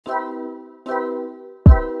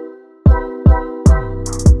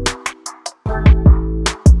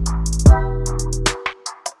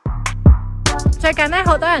最近咧，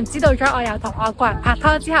好多人知道咗我有同外國人拍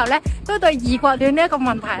拖之後咧，都對異國戀呢一個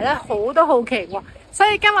問題咧好多好奇喎。所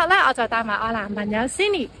以今日咧，我就帶埋我男朋友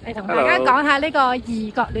Cindy 嚟同大家講下呢個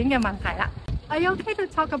異國戀嘅問題啦。Are you okay to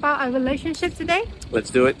talk about our relationship today?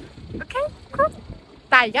 Let's do it. Okay, cool.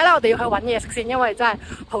 但係而家咧，我哋要去揾嘢食先，因為真係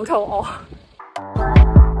好肚餓。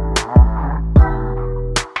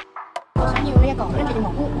我想要呢一個，跟住要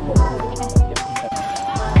蘑菇。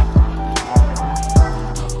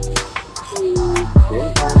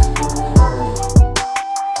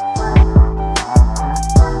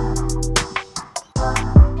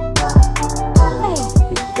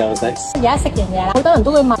而家食完嘢啦，好多人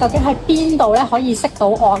都會問究竟喺邊度咧可以識到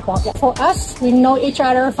外國人。For us, we know each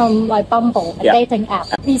other from like Bumble, a dating app.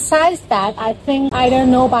 Besides that, I think I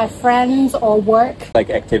don't know by friends or work.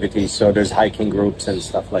 Like activities, so there's hiking groups and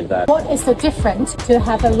stuff like that. What is the difference to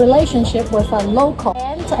have a relationship with a local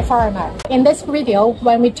and a foreigner? In this video,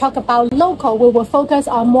 when we talk about local, we will focus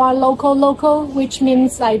on more local, which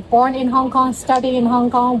means like born in Hong Kong, study in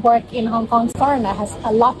Hong Kong, work in Hong Kong. Foreigner has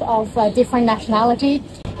a lot of different nationality.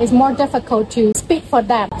 It's more difficult to speak for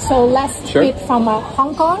them. So let's speak from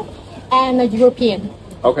Hong Kong and a European.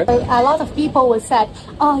 Okay. So a lot of people will say,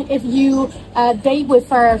 oh, if you date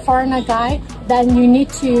with a foreigner guy, then you need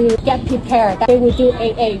to get prepared. They will do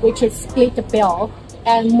AA, which is split the bill.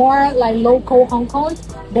 And more like local Hong Kong,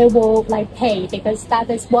 they will like pay because that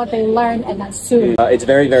is what they learn and assume. It's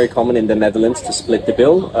very, very common in the Netherlands to split the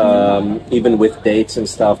bill, even with dates and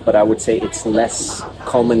stuff. But I would say it's less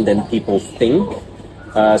common than people think.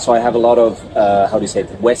 So I have a lot of, how do you say it,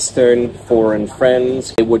 Western foreign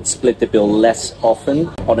friends. They would split the bill less often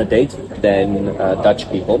on a date than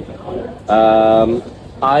Dutch people.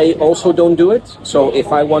 I also don't do it. So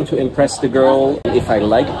if I want to impress the girl, if I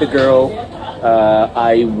like the girl,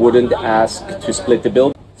 I wouldn't ask to split the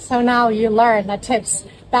bill. So now you learn the tips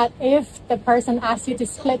that if the person asks you to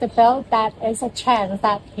split the bill, that is a chance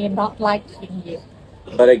that he's not liking you.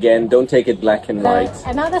 But again, don't take it black and white.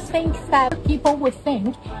 Another thing that people would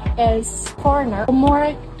think is foreigner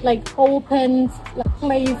more like open, like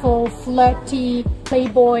playful, flirty,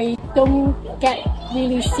 playboy. Don't get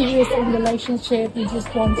really serious in relationship. You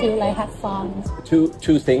just want to like have fun.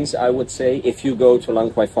 Two things I would say. If you go to Lang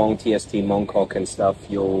Kwai Fong, TST, Mongkok and stuff,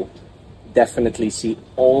 you'll definitely see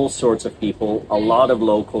all sorts of people, a lot of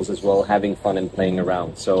locals as well, having fun and playing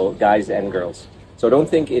around. So guys and girls. So don't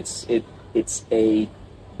think it's a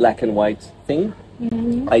black and white thing.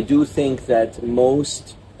 I do think that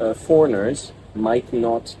most foreigners might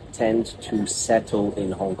not tend to settle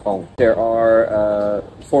in Hong Kong. There are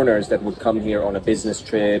foreigners that would come here on a business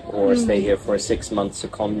trip or stay here for a 6-month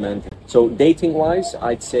secondment. So dating-wise,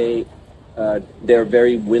 I'd say they're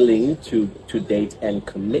very willing to date and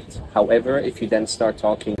commit. However, if you then start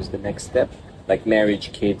talking as the next step, like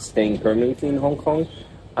marriage, kids, staying permanently in Hong Kong,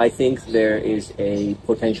 I think there is a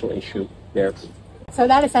potential issue there. So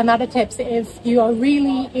that is another tip. If you are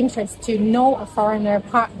really interested to know a foreigner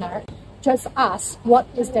partner, just ask what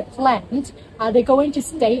is their plan. Are they going to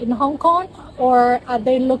stay in Hong Kong or are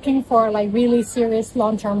they looking for like really serious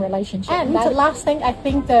long-term relationship? And the last thing, I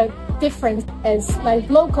think the difference is like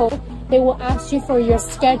local, they will ask you for your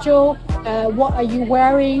schedule, what are you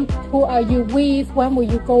wearing, who are you with, when will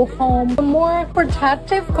you go home. A more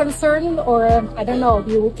protective concern, or I don't know,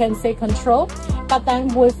 you can say control. But then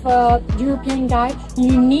with a European guy,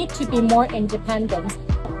 you need to be more independent.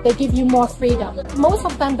 They give you more freedom. Most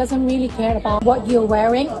of them doesn't really care about what you're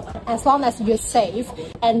wearing as long as you're safe.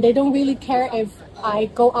 And they don't really care if I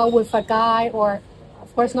go out with a guy or,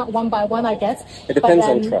 of course, not one by one, I guess. It depends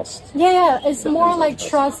on trust. Yeah, it's more like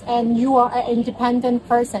trust and you are an independent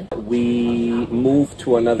person. We move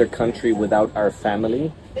to another country without our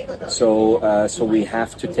family. So we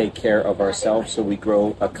have to take care of ourselves. So we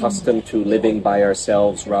grow accustomed to living by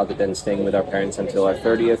ourselves rather than staying with our parents until our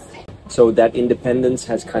 30th. So that independence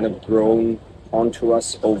has kind of grown onto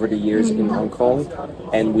us over the years in Hong Kong.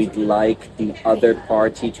 And we'd like the other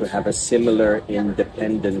party to have a similar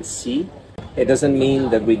independency. It doesn't mean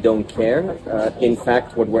that we don't care. In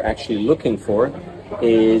fact, what we're actually looking for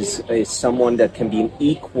is someone that can be an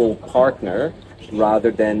equal partner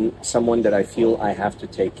rather than someone that I feel I have to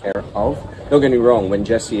take care of. Don't get me wrong, when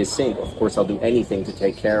Jessie is single, of course I'll do anything to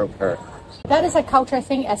take care of her. That is a culture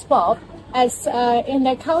thing as well. As in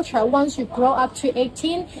their culture, once you grow up to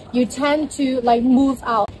 18, you tend to like move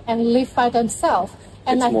out and live by themselves.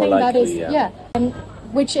 And It's I more think that likely, is, and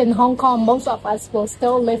which in Hong Kong, most of us will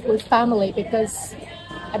still live with family because,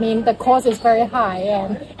 I mean, the cost is very high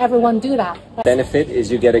and everyone do that. Benefit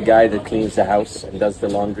is you get a guy that cleans the house and does the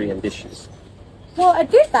laundry and dishes. Well, I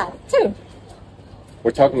did that too.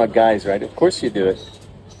 We're talking about guys, right? Of course you do it.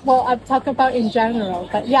 Well, I'm talking about in general,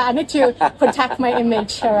 but yeah, I need to protect my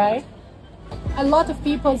image, all right? A lot of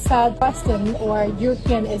people said Western or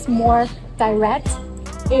European is more direct.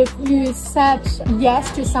 If you said yes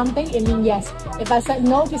to something, it means yes. If I said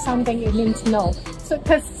no to something, it means no. So,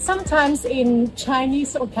 because sometimes in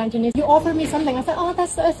Chinese or Cantonese, you offer me something, I said, oh,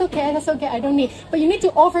 that's okay, I don't need. But you need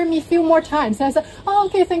to offer me a few more times. And I said, oh,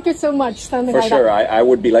 okay, thank you so much, something like that. For sure, I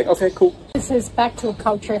would be like, okay, cool. This is back to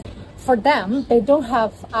culture. For them, they don't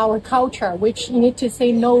have our culture, which you need to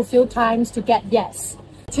say no a few times to get yes.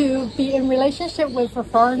 To be in relationship with a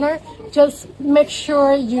foreigner, just make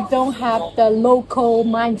sure you don't have the local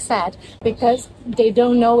mindset because they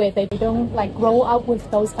don't know it. They don't like grow up with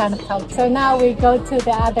those kind of culture. So now we go to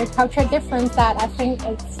the other culture difference that I think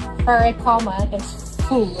is very common is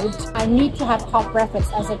food. I need to have hot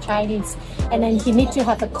breakfast as a Chinese, and then he needs to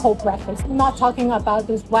have a cold breakfast. I'm not talking about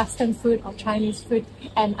this Western food or Chinese food,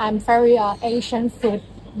 and I'm very Asian food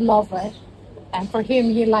lover. And for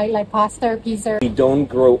him, he like pasta, pizza. We don't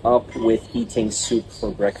grow up with eating soup for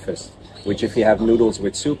breakfast, which if you have noodles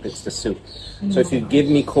with soup, it's the soup. So if you give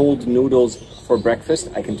me cold noodles for breakfast,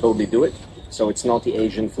 I can totally do it. So it's not the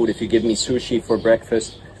Asian food. If you give me sushi for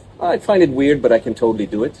breakfast, I'd find it weird, but I can totally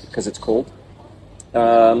do it because it's cold.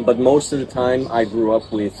 But most of the time, I grew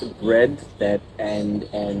up with bread and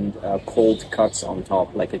cold cuts on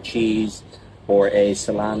top, like a cheese, or a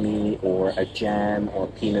salami, or a jam, or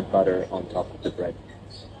peanut butter on top of the bread.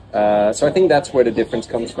 So I think that's where the difference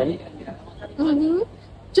comes from.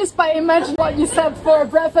 Just by imagining what you said for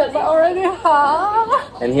breakfast already,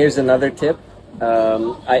 huh? And here's another tip.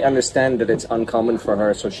 I understand that it's uncommon for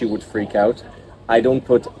her, so she would freak out. I don't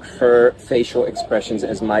put her facial expressions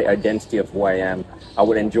as my identity of who I am. I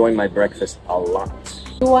would enjoy my breakfast a lot.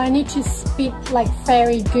 Do I need to speak like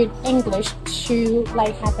very good English to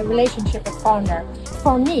like have a relationship with foreigner?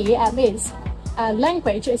 For me, at least,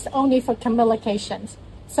 language is only for communications.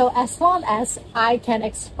 So as long as I can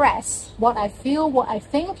express what I feel, what I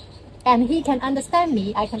think, and he can understand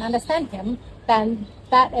me, I can understand him, then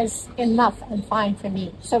that is enough and fine for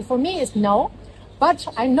me. So for me, it's no. But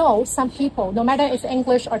I know some people, no matter it's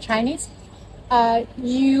English or Chinese,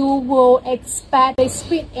 you will expect they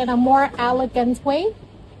speak in a more elegant way.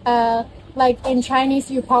 Like in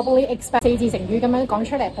Chinese, you probably expect 四字成語咁樣講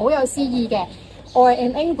出嚟，好有詩意嘅。Or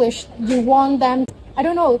in English, you want them, I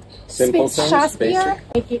don't know, simple speak terms, Shakespeare,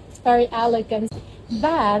 make it very elegant.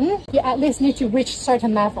 Then you at least need to reach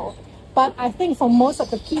certain level. But I think for most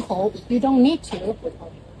of the people, you don't need to.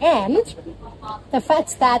 And the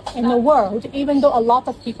fact that in the world, even though a lot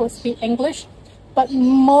of people speak English, but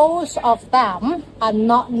most of them are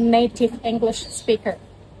not native English speaker.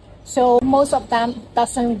 So most of them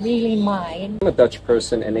doesn't really mind. I'm a Dutch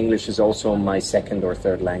person and English is also my second or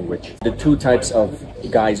third language. The two types of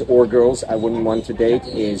guys or girls I wouldn't want to date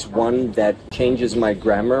is one that changes my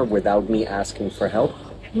grammar without me asking for help.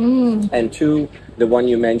 And two, the one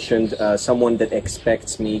you mentioned, someone that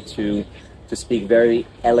expects me to speak very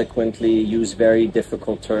eloquently, use very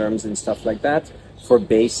difficult terms and stuff like that for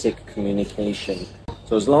basic communication.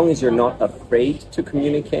 So as long as you're not afraid to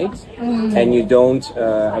communicate and you don't,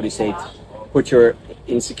 how do you say it, put your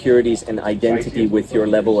insecurities and identity with your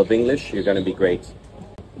level of English, you're going to be great.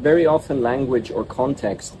 Very often language or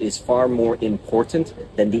context is far more important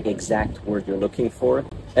than the exact word you're looking for.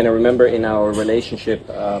 And I remember in our relationship,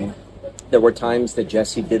 there were times that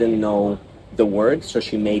Jessie didn't know the word, so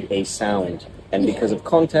she made a sound. And because of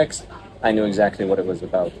context, I knew exactly what it was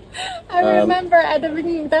about. I remember at the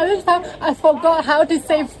beginning, that is how I forgot how to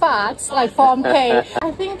say facts, like form K.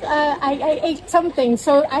 I think I ate something,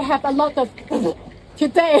 so I have a lot of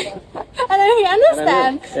today. And then he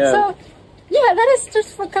understands. Yeah. So, yeah, that is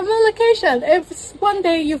just for communication. If one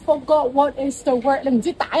day you forgot what is the word,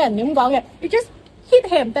 you just hit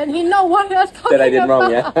him, then he know what you're talking about. That I did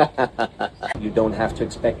wrong, yeah? You don't have to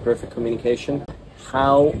expect perfect communication.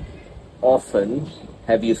 How often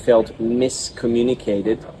have you felt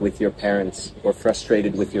miscommunicated with your parents or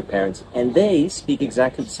frustrated with your parents? And they speak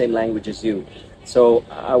exactly the same language as you. So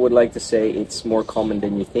I would like to say it's more common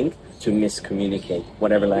than you think to miscommunicate,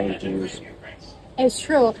 whatever language you use. It's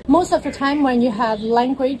true. Most of the time when you have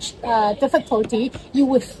language difficulty, you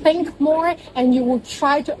will think more and you will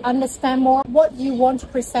try to understand more. What you want to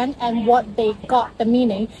present and what they got, the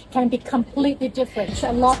meaning, can be completely different.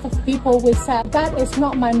 A lot of people will say, that is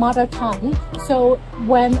not my mother tongue. So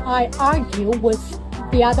when I argue with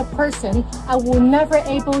the other person, I will never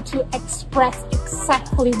able to express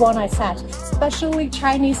exactly what I said. Especially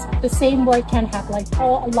Chinese, the same word can have like a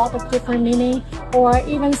lot of different meaning, or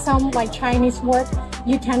even some like Chinese word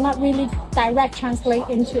you cannot really direct translate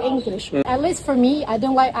into English. At least for me, I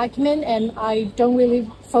don't like argument and I don't really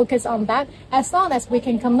focus on that. As long as we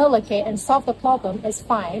can communicate and solve the problem, it's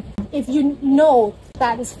fine. If you know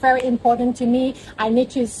that is very important to me, I need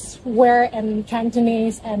to swear in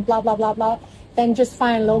Cantonese and blah, blah, blah, blah, then just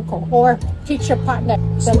find local or teach your partner.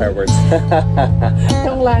 Swear words.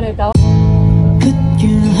 Don't learn it though.